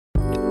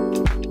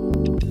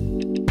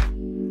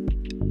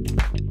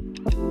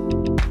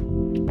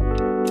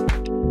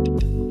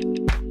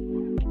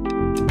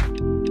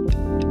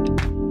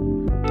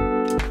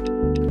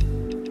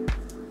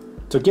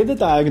To get the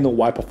diagonal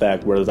wipe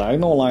effect where the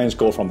diagonal lines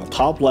go from the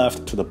top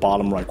left to the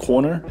bottom right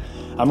corner,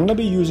 I'm going to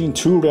be using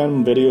two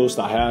random videos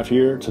that I have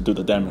here to do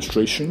the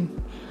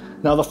demonstration.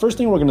 Now the first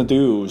thing we're going to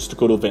do is to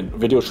go to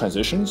video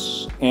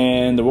transitions,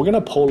 and we're going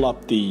to pull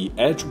up the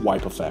edge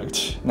wipe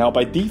effect. Now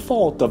by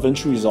default,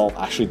 DaVinci Resolve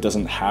actually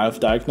doesn't have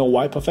diagonal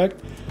wipe effect,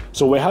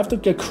 so we have to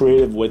get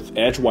creative with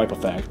edge wipe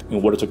effect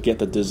in order to get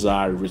the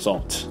desired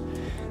result.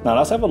 Now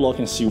let's have a look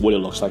and see what it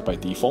looks like by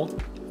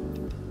default.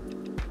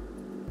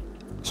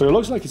 So it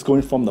looks like it's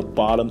going from the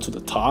bottom to the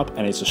top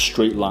and it's a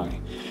straight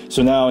line.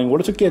 So now in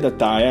order to get a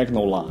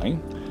diagonal line,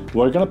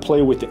 we're going to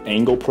play with the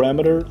angle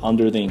parameter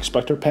under the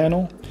inspector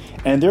panel.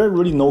 And there are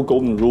really no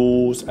golden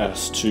rules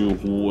as to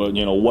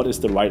what is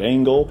the right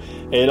angle.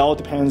 It all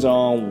depends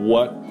on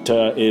what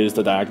is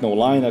the diagonal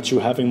line that you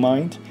have in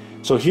mind.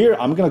 So here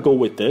I'm going to go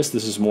with this.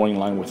 This is more in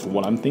line with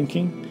what I'm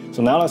thinking.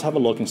 So now let's have a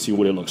look and see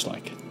what it looks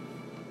like.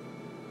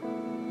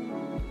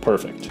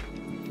 Perfect.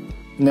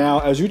 Now,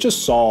 as you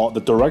just saw, the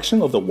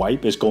direction of the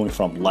wipe is going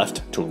from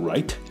left to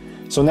right.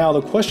 So now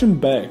the question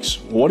begs,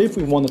 what if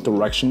we want the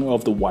direction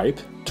of the wipe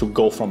to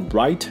go from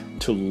right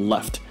to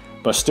left,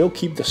 but still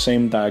keep the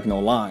same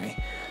diagonal line?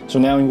 So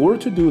now in order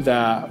to do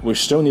that, we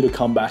still need to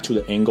come back to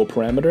the angle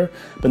parameter,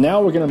 but now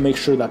we're going to make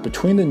sure that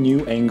between the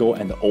new angle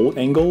and the old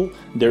angle,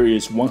 there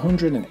is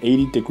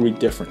 180-degree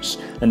difference.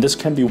 And this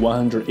can be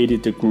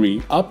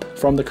 180-degree up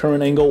from the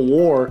current angle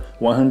or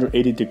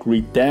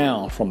 180-degree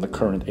down from the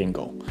current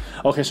angle.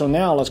 Okay, so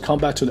now let's come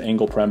back to the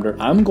angle parameter.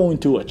 I'm going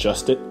to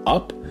adjust it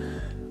up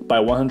by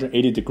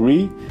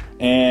 180-degree,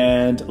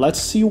 and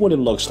let's see what it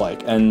looks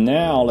like. And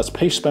now let's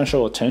pay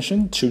special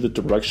attention to the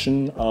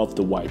direction of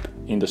the wipe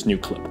in this new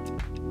clip.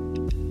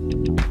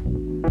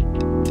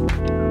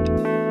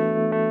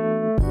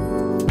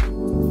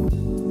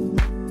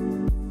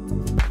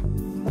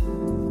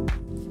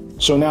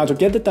 So now to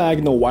get the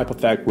diagonal wipe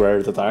effect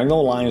where the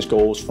diagonal lines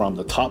goes from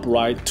the top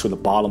right to the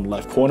bottom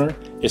left corner,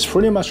 it's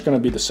pretty much going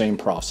to be the same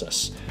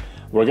process.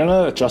 We're going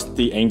to adjust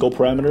the angle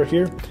parameter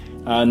here.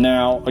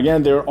 Now,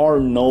 again, there are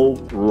no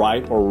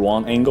right or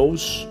wrong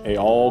angles. It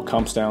all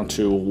comes down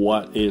to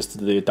what is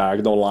the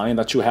diagonal line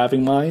that you have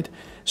in mind.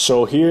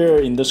 So here,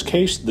 in this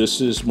case, this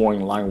is more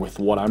in line with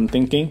what I'm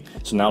thinking.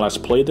 So now let's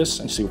play this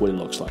and see what it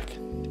looks like.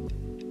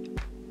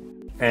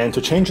 And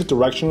to change the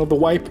direction of the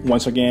wipe,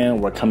 once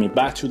again, we're coming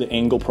back to the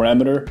angle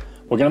parameter.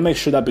 We're going to make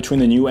sure that between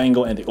the new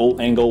angle and the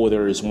old angle,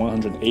 there is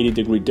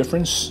 180-degree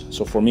difference.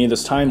 So for me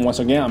this time, once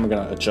again, I'm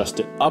going to adjust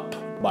it up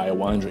by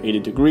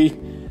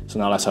 180-degree. So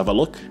now let's have a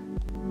look.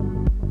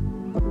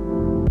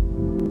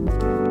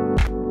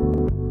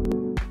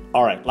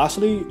 Alright,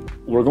 lastly,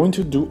 we're going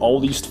to do all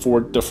these 4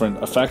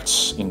 different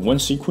effects in one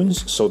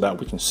sequence so that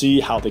we can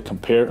see how they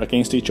compare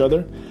against each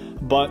other.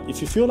 But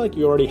if you feel like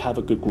you already have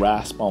a good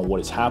grasp on what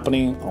is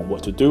happening, on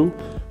what to do,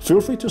 feel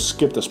free to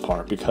skip this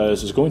part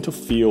because it's going to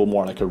feel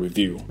more like a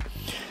review.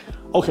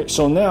 Okay,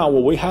 so now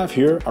what we have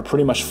here are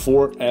pretty much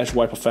 4 edge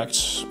wipe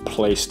effects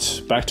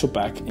placed back to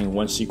back in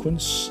one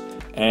sequence.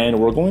 And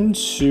we're going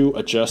to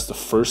adjust the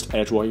first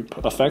edge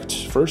wipe effect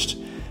first.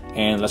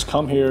 And let's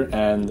come here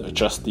and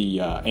adjust the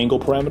angle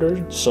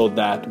parameter so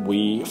that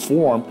we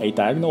form a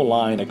diagonal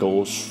line that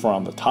goes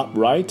from the top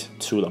right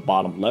to the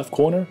bottom left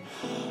corner.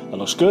 That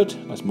looks good.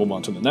 Let's move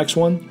on to the next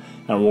one.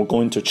 And we're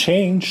going to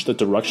change the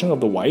direction of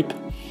the wipe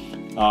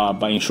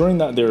by ensuring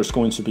that there's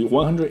going to be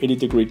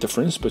 180-degree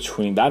difference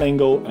between that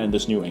angle and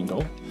this new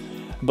angle.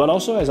 But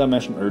also, as I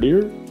mentioned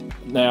earlier,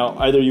 now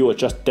either you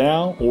adjust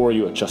down or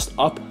you adjust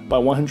up by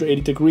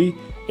 180-degree.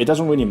 It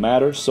doesn't really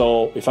matter.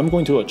 So if I'm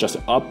going to adjust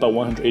it up by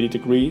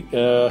 180-degree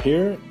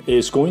here,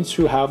 it's going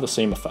to have the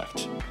same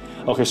effect.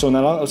 Okay, so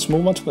now let's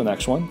move on to the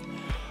next one.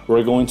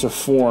 We're going to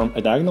form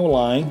a diagonal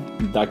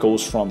line that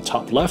goes from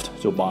top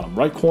left to bottom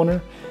right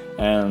corner.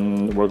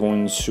 And we're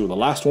going to the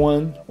last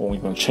one, we're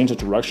going to change the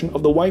direction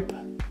of the wipe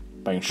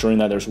by ensuring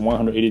that there's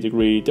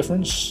 180-degree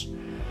difference.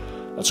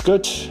 That's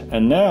good.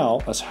 And now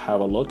let's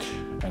have a look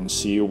and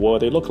see what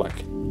they look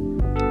like.